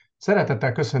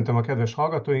Szeretettel köszöntöm a kedves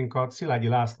hallgatóinkat. Szilágyi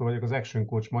László vagyok, az Action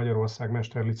Coach Magyarország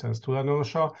mesterlicenc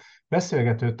tulajdonosa.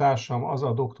 Beszélgető társam az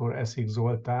a dr. Eszig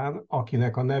Zoltán,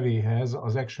 akinek a nevéhez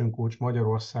az Action Coach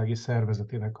Magyarországi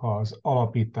szervezetének az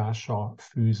alapítása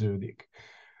fűződik.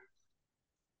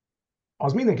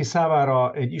 Az mindenki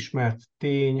számára egy ismert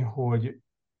tény, hogy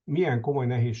milyen komoly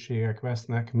nehézségek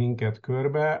vesznek minket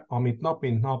körbe, amit nap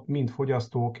mint nap mind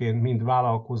fogyasztóként, mind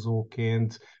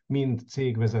vállalkozóként, mind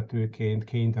cégvezetőként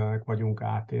kénytelenek vagyunk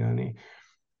átélni.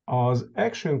 Az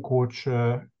Action Coach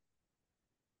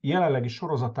jelenlegi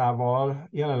sorozatával,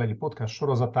 jelenlegi podcast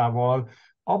sorozatával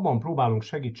abban próbálunk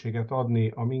segítséget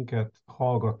adni a minket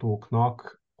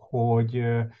hallgatóknak, hogy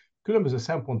különböző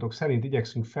szempontok szerint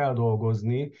igyekszünk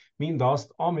feldolgozni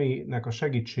mindazt, aminek a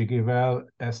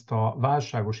segítségével ezt a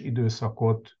válságos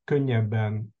időszakot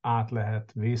könnyebben át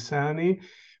lehet vészelni.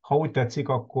 Ha úgy tetszik,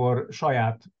 akkor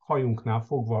saját hajunknál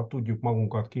fogva tudjuk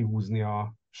magunkat kihúzni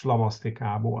a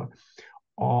slamasztikából.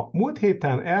 A múlt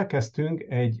héten elkezdtünk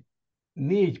egy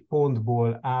 4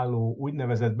 pontból álló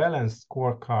úgynevezett Balance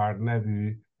Scorecard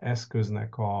nevű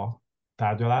eszköznek a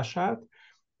tárgyalását,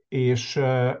 és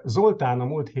Zoltán a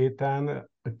múlt héten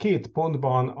 2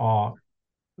 pontban a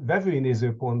vevői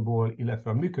nézőpontból, illetve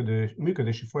a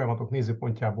működési folyamatok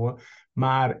nézőpontjából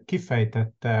már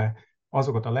kifejtette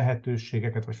azokat a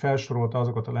lehetőségeket, vagy felsorolta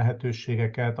azokat a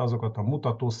lehetőségeket, azokat a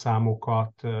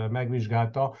mutatószámokat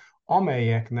megvizsgálta,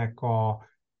 amelyeknek a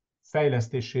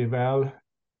fejlesztésével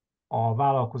a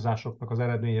vállalkozásoknak az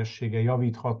eredményessége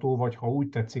javítható, vagy ha úgy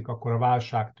tetszik, akkor a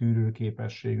válságtűrő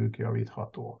képességük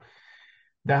javítható.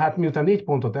 De hát miután 4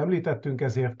 pontot említettünk,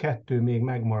 ezért 2 még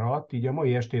megmaradt, így a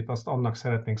mai estét azt annak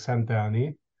szeretnénk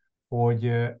szentelni,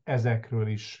 hogy ezekről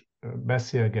is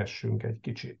beszélgessünk egy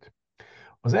kicsit.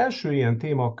 Az első ilyen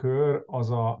témakör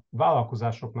az a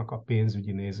vállalkozásoknak a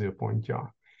pénzügyi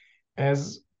nézőpontja.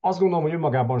 Ez azt gondolom, hogy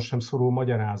önmagában sem szorul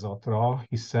magyarázatra,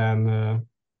 hiszen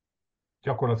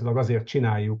gyakorlatilag azért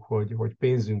csináljuk, hogy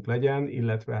pénzünk legyen,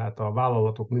 illetve hát a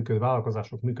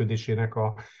vállalkozások működésének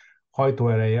a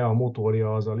hajtóereje, a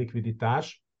motorja az a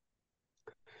likviditás.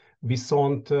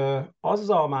 Viszont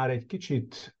azzal már egy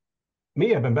kicsit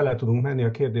mélyebben bele tudunk menni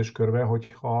a kérdéskörbe,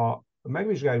 hogyha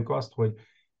megvizsgáljuk azt, hogy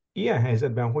ilyen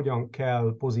helyzetben hogyan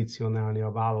kell pozícionálni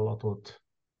a vállalatot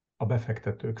a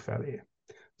befektetők felé.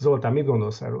 Zoltán, mit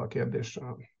gondolsz erről a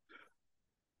kérdésről?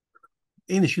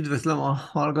 Én is üdvözlöm a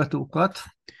hallgatókat,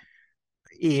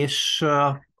 és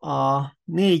a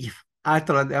 4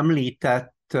 általad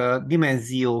említett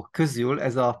dimenzió közül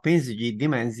ez a pénzügyi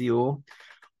dimenzió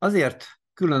azért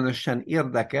különösen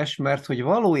érdekes, mert hogy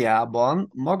valójában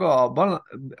maga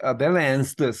a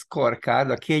Balanced Scorecard,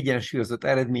 a kiegyensúlyozott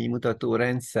eredménymutató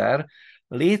rendszer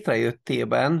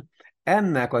létrejöttében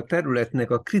ennek a területnek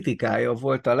a kritikája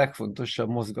volt a legfontosabb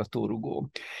mozgatórugó.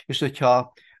 És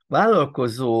hogyha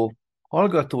vállalkozó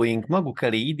hallgatóink maguk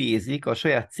elé idézik a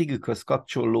saját cégükhöz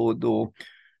kapcsolódó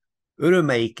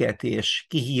örömeiket és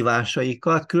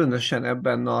kihívásaikat, különösen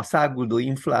ebben a száguldó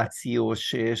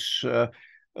inflációs és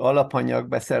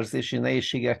alapanyagbeszerzési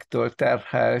nehézségektől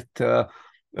terhelt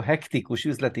hektikus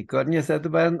üzleti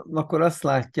környezetben, akkor azt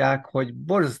látják, hogy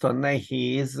borzasztóan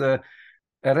nehéz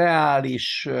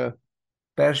reális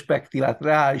perspektívát,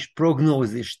 reális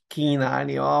prognózist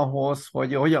kínálni ahhoz,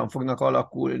 hogy hogyan fognak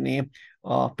alakulni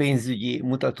a pénzügyi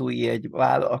mutatói egy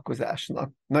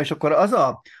vállalkozásnak. Na és akkor az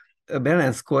a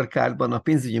Balance Scorecardban a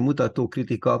pénzügyi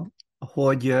mutatókritika,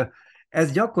 hogy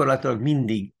ez gyakorlatilag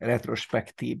mindig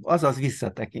retrospektív, azaz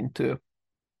visszatekintő.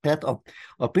 Tehát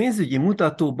a pénzügyi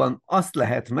mutatóban azt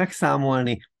lehet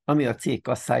megszámolni, ami a cég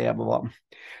kasszájában van.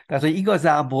 Tehát, hogy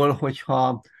igazából,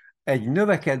 hogyha egy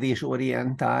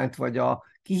növekedésorientált, vagy a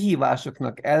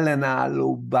kihívásoknak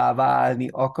ellenállóbbá válni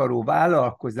akaró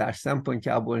vállalkozás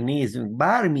szempontjából nézünk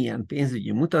bármilyen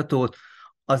pénzügyi mutatót,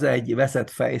 az egy veszett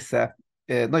fejsze.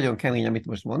 Nagyon kemény, amit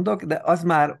most mondok, de az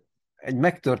már egy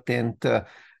megtörtént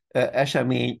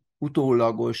esemény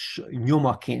utólagos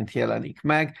nyomaként jelenik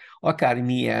meg,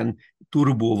 akármilyen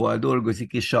turbóval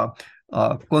dolgozik is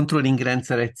a controlling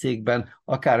rendszer egy cégben,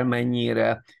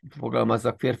 akármennyire,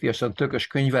 fogalmazzak férfiasan, tökös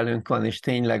könyvelőnk van, és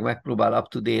tényleg megpróbál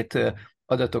up-to-date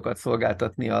adatokat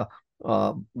szolgáltatni a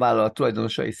vállalat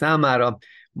tulajdonosai számára.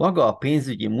 Maga a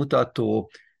pénzügyi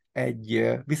mutató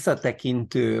egy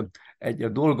visszatekintő, egy a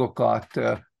dolgokat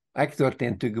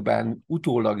megtörténtükben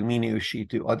utólag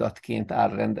minősítő adatként áll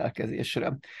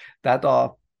rendelkezésre. Tehát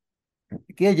a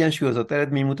kiegyensúlyozott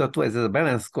eredménymutató, ez a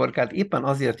Balance Scorecard éppen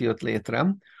azért jött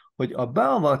létre, hogy a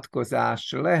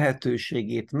beavatkozás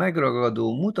lehetőségét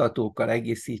megragadó mutatókkal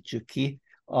egészítsük ki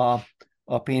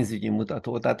a pénzügyi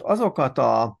mutatót. Tehát azokat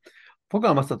a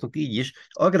fogalmazhatok így is,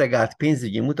 agregált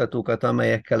pénzügyi mutatókat,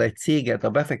 amelyekkel egy céget a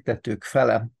befektetők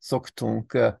fele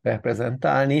szoktunk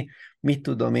reprezentálni. Mit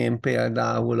tudom én,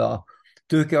 például a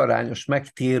tőkearányos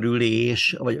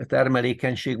megtérülés, vagy a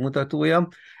termelékenység mutatója.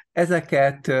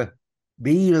 Ezeket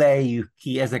béleljük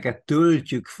ki, ezeket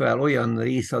töltjük fel olyan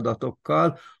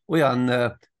részadatokkal, olyan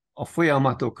a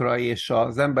folyamatokra és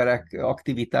az emberek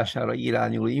aktivitására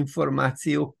irányuló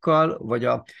információkkal, vagy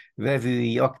a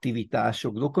vevői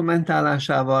aktivitások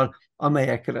dokumentálásával,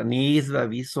 amelyekre nézve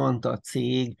viszont a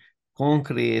cég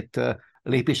konkrét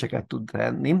lépéseket tud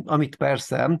tenni, amit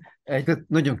persze egy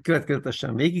nagyon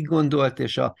következetesen végig gondolt,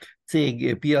 és a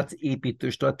cég piacépítő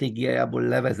stratégiájából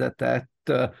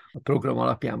levezetett program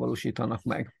alapján valósítanak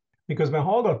meg. Miközben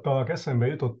hallgattalak, eszembe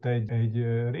jutott egy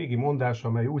régi mondás,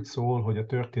 amely úgy szól, hogy a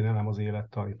történelem az élet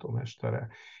tanítómestere.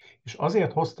 És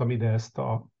azért hoztam ide ezt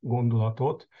a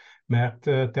gondolatot, mert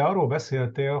te arról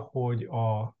beszéltél, hogy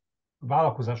a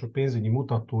vállalkozások pénzügyi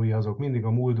mutatói azok mindig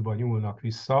a múltba nyúlnak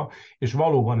vissza, és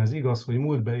valóban ez igaz, hogy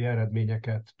múltbeli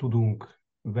eredményeket tudunk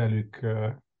velük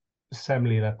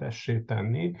szemléletessé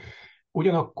tenni.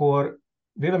 Ugyanakkor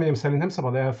véleményem szerint nem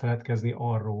szabad elfeledkezni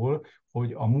arról,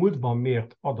 hogy a múltban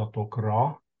mért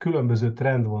adatokra különböző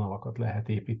trendvonalakat lehet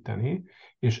építeni,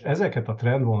 és ezeket a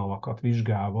trendvonalakat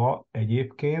vizsgálva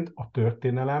egyébként a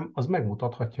történelem az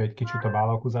megmutathatja egy kicsit a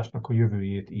vállalkozásnak a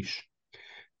jövőjét is.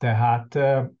 Tehát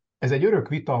ez egy örök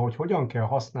vita, hogy hogyan kell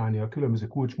használni a különböző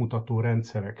kulcsmutató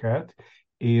rendszereket,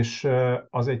 és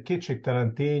az egy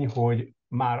kétségtelen tény, hogy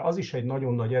már az is egy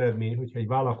nagyon nagy eredmény, hogyha egy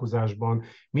vállalkozásban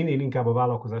minél inkább a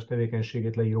vállalkozás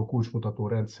tevékenységét leíró kulcsmutató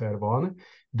rendszer van,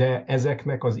 de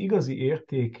ezeknek az igazi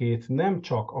értékét nem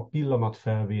csak a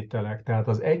pillanatfelvételek, tehát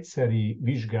az egyszeri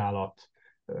vizsgálat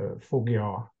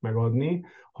fogja megadni,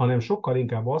 hanem sokkal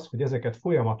inkább az, hogy ezeket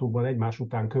folyamatokban egymás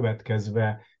után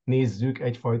következve nézzük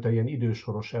egyfajta ilyen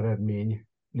idősoros eredmény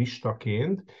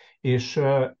listaként, és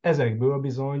ezekből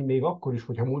bizony még akkor is,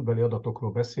 hogyha múltbeli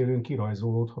adatokról beszélünk,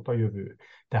 kirajzolódhat a jövő.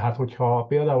 Tehát, hogyha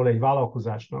például egy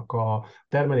vállalkozásnak a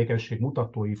termelékenység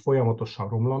mutatói folyamatosan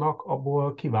romlanak,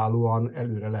 abból kiválóan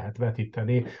előre lehet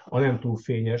vetíteni a nem túl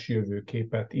fényes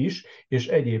jövőképet is, és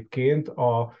egyébként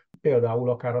például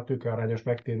akár a tőkearányos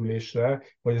megtérülésre,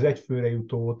 vagy az egyfőre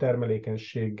jutó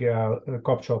termelékenységgel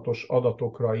kapcsolatos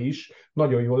adatokra is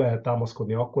nagyon jól lehet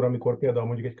támaszkodni akkor, amikor például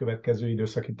mondjuk egy következő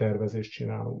időszaki tervezést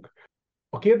csinálunk.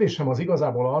 A kérdésem az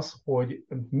igazából az, hogy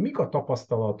mik a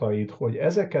tapasztalataid, hogy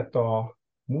ezeket a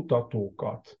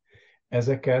mutatókat,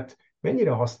 ezeket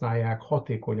mennyire használják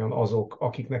hatékonyan azok,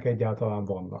 akiknek egyáltalán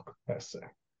vannak,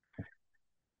 persze.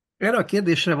 Erre a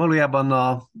kérdésre valójában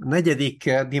a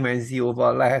negyedik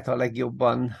dimenzióval lehet a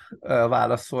legjobban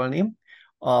válaszolni,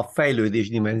 a fejlődés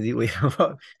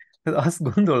dimenziójával.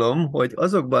 Azt gondolom, hogy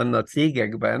azokban a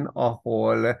cégekben,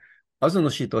 ahol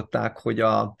azonosították, hogy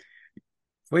a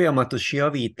folyamatos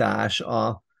javítás,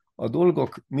 a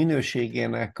dolgok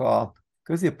minőségének a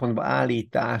középpontba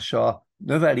állítása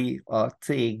növeli a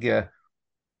cég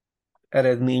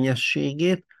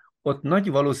eredményességét, ott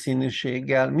nagy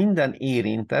valószínűséggel minden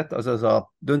érintett, azaz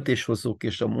a döntéshozók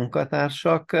és a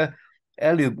munkatársak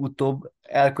előbb-utóbb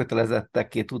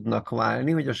elkötelezettekké tudnak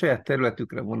válni, hogy a saját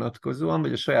területükre vonatkozóan,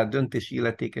 vagy a saját döntési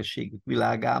illetékességük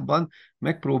világában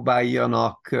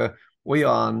megpróbáljanak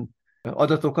olyan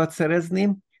adatokat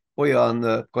szerezni,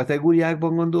 olyan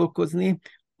kategóriákban gondolkozni,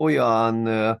 olyan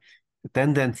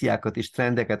tendenciákat és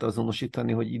trendeket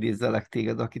azonosítani, hogy idézzelek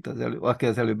téged, aki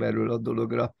az előbb erről a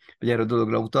dologra, vagy erről a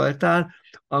dologra utaltál,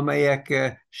 amelyek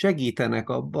segítenek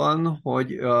abban,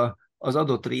 hogy az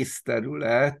adott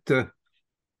részterület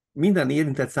minden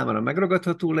érintett számára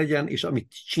megragadható legyen, és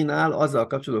amit csinál, azzal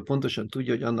kapcsolatban pontosan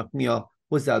tudja, hogy annak mi a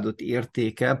hozzáadott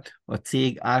értéke a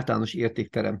cég általános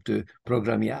értékteremtő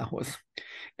programjához.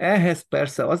 Ehhez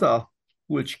persze az a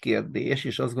kulcskérdés,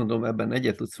 és azt gondolom ebben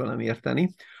egyet tudsz velem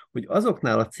érteni, hogy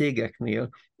azoknál a cégeknél,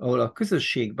 ahol a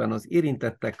közösségben, az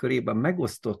érintettek körében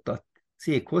megosztott a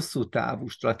cég hosszú távú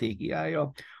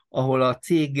stratégiája, ahol a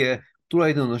cég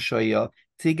tulajdonosai a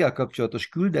céggel kapcsolatos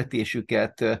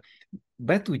küldetésüket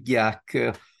be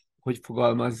tudják, hogy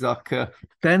fogalmazzak,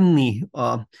 tenni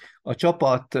a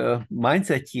csapat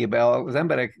mindsetjébe, az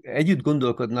emberek együtt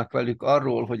gondolkodnak velük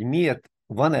arról, hogy miért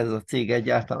van ez a cég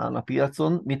egyáltalán a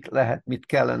piacon, mit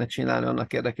kellene csinálni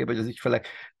annak érdekében, hogy az ügyfelek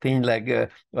tényleg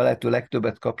a lehető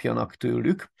legtöbbet kapjanak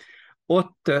tőlük.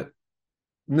 Ott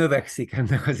növekszik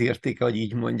ennek az értéke, hogy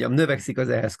így mondjam, növekszik az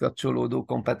ehhez kapcsolódó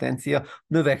kompetencia,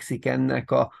 növekszik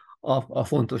ennek a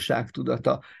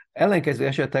fontosságtudata. Ellenkező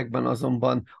esetekben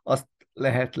azonban azt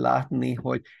lehet látni,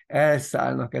 hogy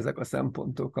elszállnak ezek a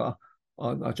szempontok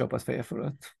a csapat feje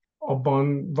fölött.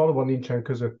 Abban valóban nincsen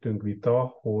közöttünk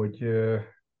vita, hogy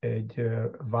egy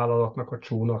vállalatnak a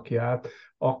csónakját,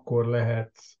 akkor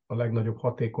lehet a legnagyobb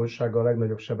hatékonysággal, a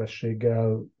legnagyobb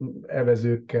sebességgel,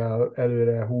 evezőkkel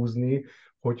előre húzni,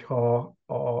 hogyha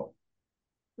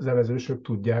az evezősök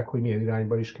tudják, hogy milyen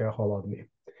irányba is kell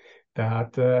haladni.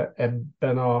 Tehát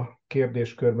ebben a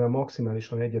kérdéskörben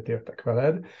maximálisan egyetértek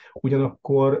veled,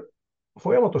 ugyanakkor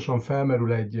folyamatosan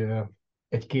felmerül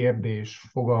egy kérdés,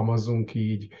 fogalmazzunk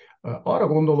így. Arra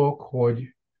gondolok,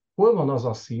 hogy hol van az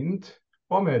a szint,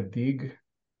 ameddig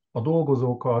a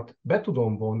dolgozókat be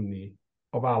tudom vonni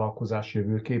a vállalkozás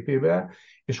jövőképébe,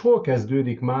 és hol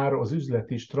kezdődik már az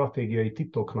üzleti stratégiai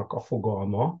titoknak a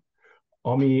fogalma,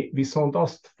 ami viszont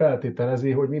azt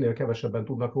feltételezi, hogy minél kevesebben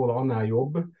tudnak róla, annál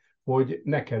jobb, hogy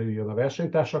ne kerüljön a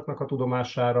versenytársaknak a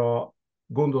tudomására,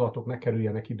 gondolatok ne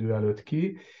kerüljenek idő előtt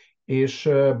ki, és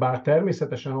bár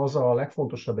természetesen az a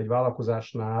legfontosabb egy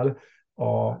vállalkozásnál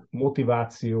a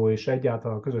motiváció és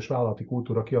egyáltalán a közös vállalati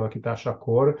kultúra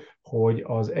kialakításakor, hogy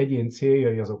az egyén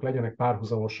céljai azok legyenek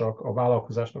párhuzamosak a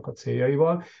vállalkozásnak a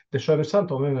céljaival, de sajnos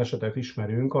számtalan olyan esetet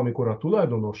ismerünk, amikor a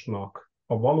tulajdonosnak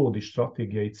a valódi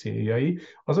stratégiai céljai,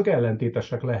 azok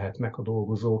ellentétesek lehetnek a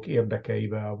dolgozók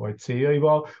érdekeivel vagy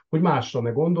céljaival, hogy másra ne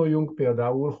gondoljunk,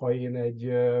 például, ha én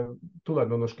egy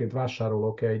tulajdonosként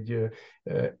vásárolok egy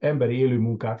emberi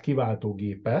élőmunkát kiváltó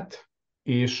gépet,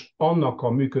 és annak a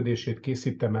működését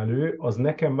készítem elő, az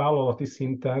nekem vállalati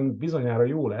szinten bizonyára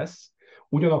jó lesz,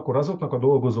 ugyanakkor azoknak a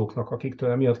dolgozóknak, akiktől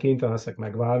emiatt kénytelen leszek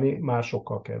megválni,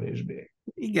 másokkal kevésbé.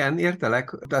 Igen,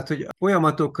 értelek. Tehát, hogy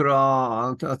folyamatokra,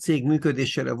 a cég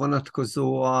működésére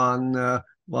vonatkozóan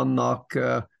vannak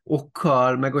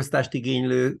okkal megosztást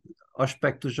igénylő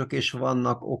aspektusok, és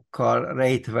vannak okkal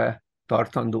rejtve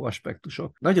tartandó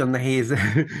aspektusok. Nagyon nehéz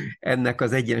ennek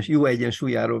az jó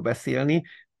egyensúlyáról beszélni,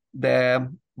 de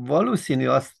valószínű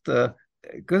azt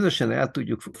közösen el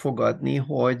tudjuk fogadni,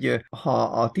 hogy ha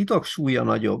a titok súlya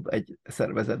nagyobb egy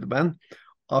szervezetben,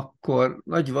 akkor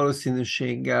nagy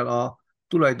valószínűséggel a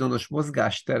tulajdonos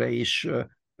mozgástere is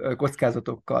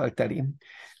kockázatokkal teli.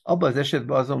 Abban az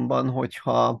esetben azonban,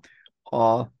 hogyha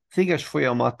a céges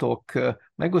folyamatok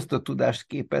megosztott tudást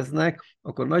képeznek,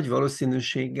 akkor nagy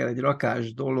valószínűséggel egy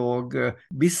rakás dolog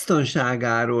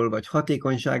biztonságáról vagy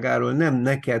hatékonyságáról nem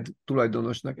neked,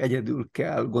 tulajdonosnak egyedül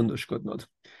kell gondoskodnod.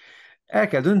 El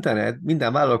kell döntened,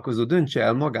 minden vállalkozó döntse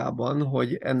el magában,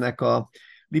 hogy ennek a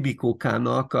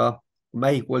libikókának a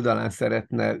melyik oldalán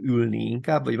szeretne ülni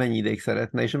inkább, vagy mennyi ideig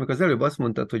szeretne. És amikor az előbb azt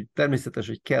mondtad, hogy természetes,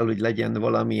 hogy kell, hogy legyen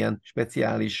valamilyen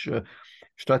speciális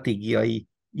stratégiai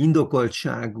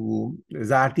indokoltságú,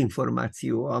 zárt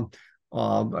információ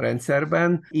a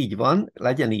rendszerben, így van,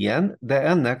 legyen ilyen, de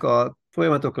ennek a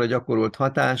folyamatokra gyakorolt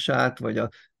hatását, vagy a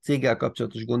céggel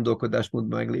kapcsolatos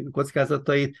gondolkodásmódban meglévő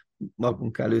kockázatait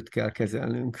magunk előtt kell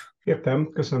kezelnünk. Értem,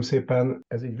 köszönöm szépen,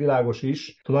 ez így világos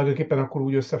is. Tulajdonképpen akkor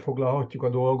úgy összefoglalhatjuk a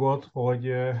dolgot,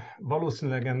 hogy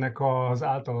valószínűleg ennek az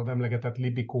általad emlegetett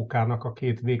libikókának a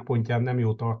két végpontján nem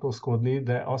jó tartózkodni,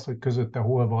 de az, hogy közötte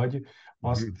hol vagy,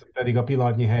 azt pedig a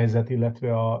pillanatnyi helyzet,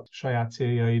 illetve a saját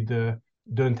céljaid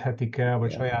dönthetik el,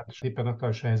 vagy saját éppen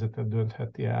aktuális helyzetet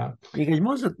döntheti el. Még egy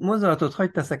mozdulatot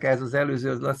hagy teszek ez az előző,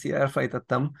 az Laci,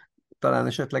 elfejtettem, talán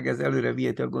esetleg ez előre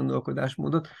viheti a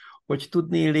gondolkodásmódot, hogy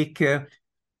tudnélik,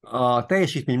 a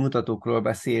teljesítménymutatókról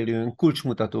beszélünk,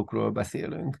 kulcsmutatókról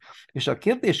beszélünk. És a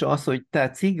kérdés az, hogy te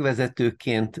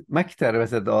cégvezetőként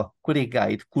megtervezed a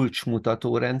kollégáid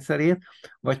kulcsmutató rendszerét,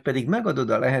 vagy pedig megadod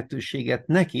a lehetőséget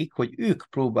nekik, hogy ők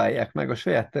próbálják meg a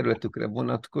saját területükre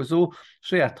vonatkozó,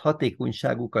 saját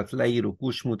hatékonyságukat leíró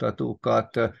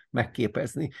kulcsmutatókat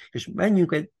megképezni. És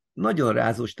menjünk egy nagyon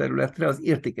rázós területre, az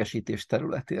értékesítés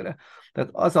területére. Tehát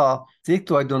az a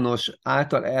cégtulajdonos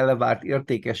által elvárt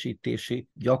értékesítési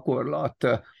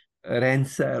gyakorlat,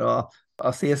 rendszer,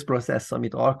 a sales process,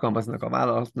 amit alkalmaznak a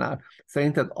vállalatnál,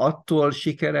 szerinted attól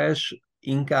sikeres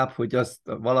inkább, hogy azt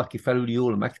valaki felül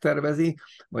jól megtervezi,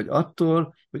 vagy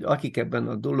attól, hogy akik ebben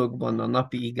a dologban a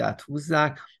napi igát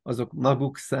húzzák, azok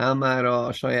maguk számára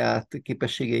a saját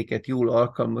képességeiket jól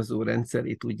alkalmazó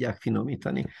rendszerét tudják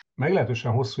finomítani.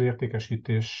 Meglehetősen hosszú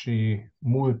értékesítési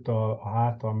múlt a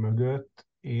hátam mögött.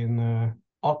 Én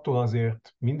attól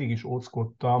azért mindig is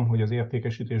óckodtam, hogy az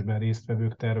értékesítésben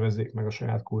résztvevők tervezzék meg a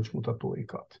saját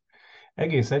kulcsmutatóikat.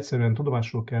 Egész egyszerűen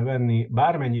tudomásul kell venni,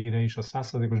 bármennyire is a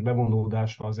 100%-os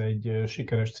bevonódás az egy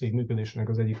sikeres cég működésének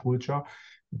az egyik kulcsa,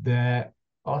 de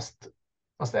azt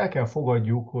el kell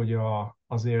fogadjuk, hogy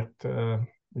azért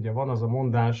ugye van az a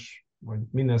mondás, hogy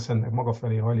minden szentnek maga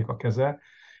felé hajlik a keze,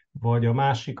 vagy a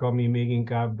másik, ami még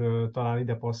inkább talán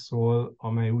ide passzol,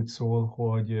 amely úgy szól,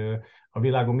 hogy a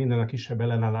világon minden a kisebb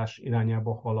ellenállás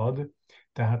irányába halad.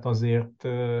 Tehát azért,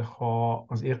 ha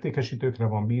az értékesítőkre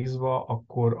van bízva,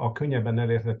 akkor a könnyebben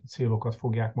elérhető célokat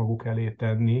fogják maguk elé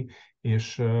tenni,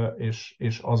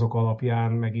 és azok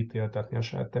alapján megítéltetni a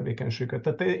saját tevékenységüket.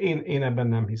 Tehát én ebben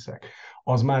nem hiszek.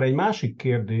 Az már egy másik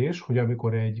kérdés, hogy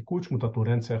amikor egy kulcsmutató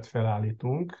rendszert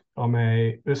felállítunk,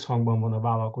 amely összhangban van a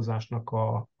vállalkozásnak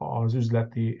az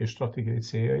üzleti és stratégiai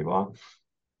céljaival,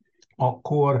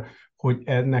 akkor, hogy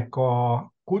ennek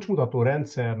a kulcsmutató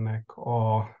rendszernek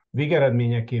a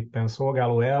végeredményeképpen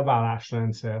szolgáló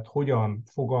elvárásrendszert hogyan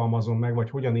fogalmazom meg, vagy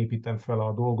hogyan építem fel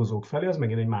a dolgozók felé, az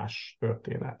megint egy más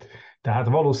történet. Tehát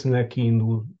valószínűleg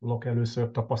kiindulok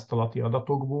először tapasztalati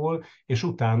adatokból, és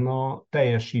utána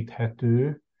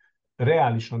teljesíthető,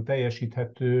 reálisan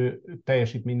teljesíthető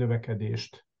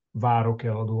teljesítménynövekedést várok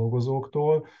el a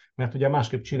dolgozóktól, mert ugye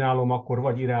másképp csinálom, akkor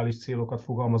vagy irreális célokat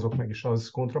fogalmazok meg, és az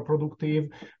kontraproduktív,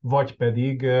 vagy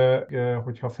pedig,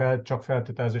 hogyha csak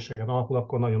feltételezéseken alapul,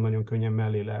 akkor nagyon-nagyon könnyen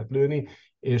mellé lehet lőni,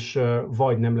 és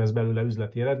vagy nem lesz belőle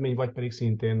üzleti eredmény, vagy pedig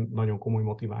szintén nagyon komoly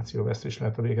motivációvesztés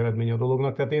lehet a végeredmény a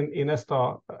dolognak. Tehát én ezt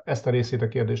a részét a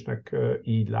kérdésnek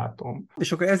így látom.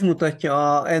 És akkor ez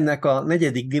mutatja ennek a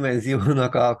negyedik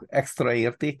dimenziónak a extra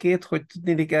értékét, hogy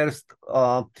tudnék ezt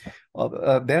a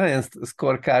Balanced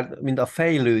Scorecard mind a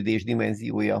fejlődés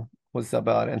dimenziója hozza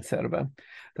be a rendszerbe.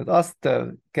 Tehát azt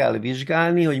kell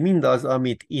vizsgálni, hogy mindaz,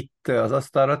 amit itt az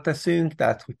asztalra teszünk,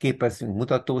 tehát hogy képezzünk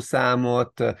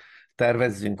mutatószámot,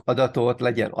 tervezzünk adatot,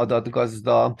 legyen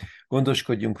adatgazda,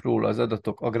 gondoskodjunk róla az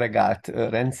adatok agregált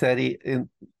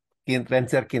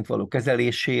rendszerként való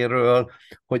kezeléséről,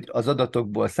 hogy az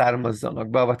adatokból származzanak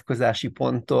beavatkozási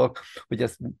pontok, hogy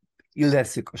ezt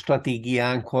illesszük a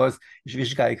stratégiánkhoz, és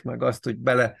vizsgáljuk meg azt, hogy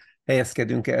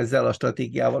helyezkedünk-e ezzel a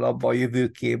stratégiával abba a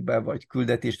jövőképbe, vagy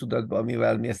küldetéstudatba,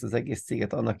 amivel mi ezt az egész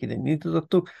céget annak idején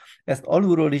indítottuk. Ezt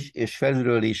alulról is és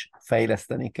felülről is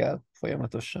fejleszteni kell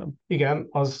folyamatosan. Igen,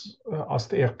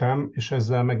 azt értem, és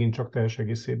ezzel megint csak teljes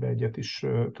egészében egyet is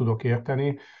tudok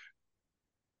érteni.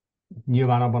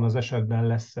 Nyilván abban az esetben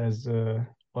lesz ez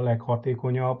a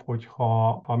leghatékonyabb,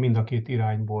 hogyha mind a két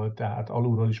irányból, tehát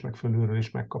alulról is, meg fölülről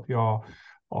is megkapja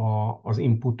az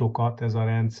inputokat ez a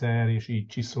rendszer, és így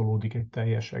csiszolódik egy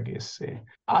teljes egészé.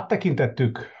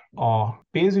 Áttekintettük a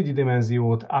pénzügyi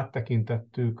dimenziót,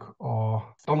 áttekintettük a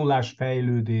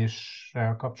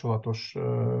tanulás-fejlődéssel kapcsolatos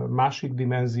másik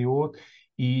dimenziót,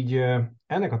 így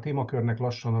ennek a témakörnek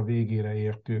lassan a végére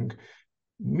értünk.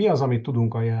 Mi az, amit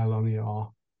tudunk ajánlani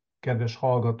a kedves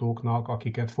hallgatóknak,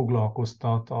 akiket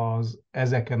foglalkoztat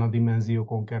ezeken a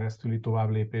dimenziókon keresztüli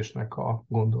továbblépésnek a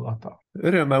gondolata?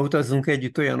 Örömmel utazzunk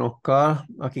együtt olyanokkal,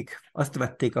 akik azt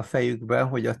vették a fejükbe,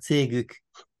 hogy a cégük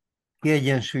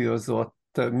kiegyensúlyozott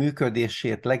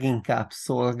működését leginkább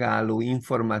szolgáló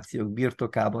információk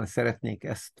birtokában szeretnék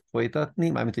ezt folytatni,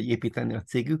 mármint hogy építeni a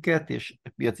cégüket és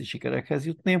piaci sikerekhez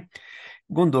jutni.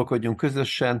 Gondolkodjunk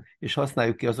közösen, és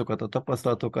használjuk ki azokat a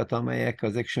tapasztalatokat, amelyek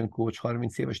az Action Coach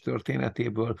 30 éves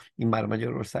történetéből immár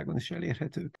Magyarországon is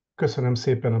elérhetők. Köszönöm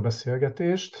szépen a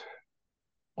beszélgetést,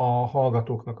 a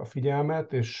hallgatóknak a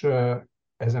figyelmet, és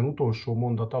ezen utolsó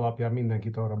mondat alapján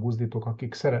mindenkit arra buzdítok,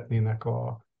 akik szeretnének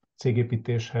a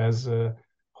cégépítéshez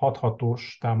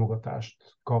hathatós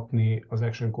támogatást kapni az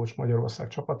Action Coach Magyarország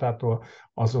csapatától,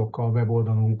 azok a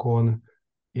weboldalunkon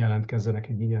jelentkezzenek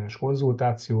egy ingyenes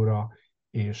konzultációra,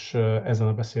 és ezen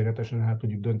a beszélgetésen el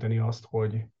tudjuk dönteni azt,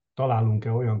 hogy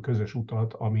találunk-e olyan közös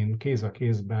utat, amin kéz a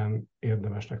kézben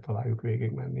érdemesnek találjuk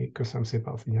végigmenni. Köszönöm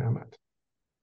szépen a figyelmet!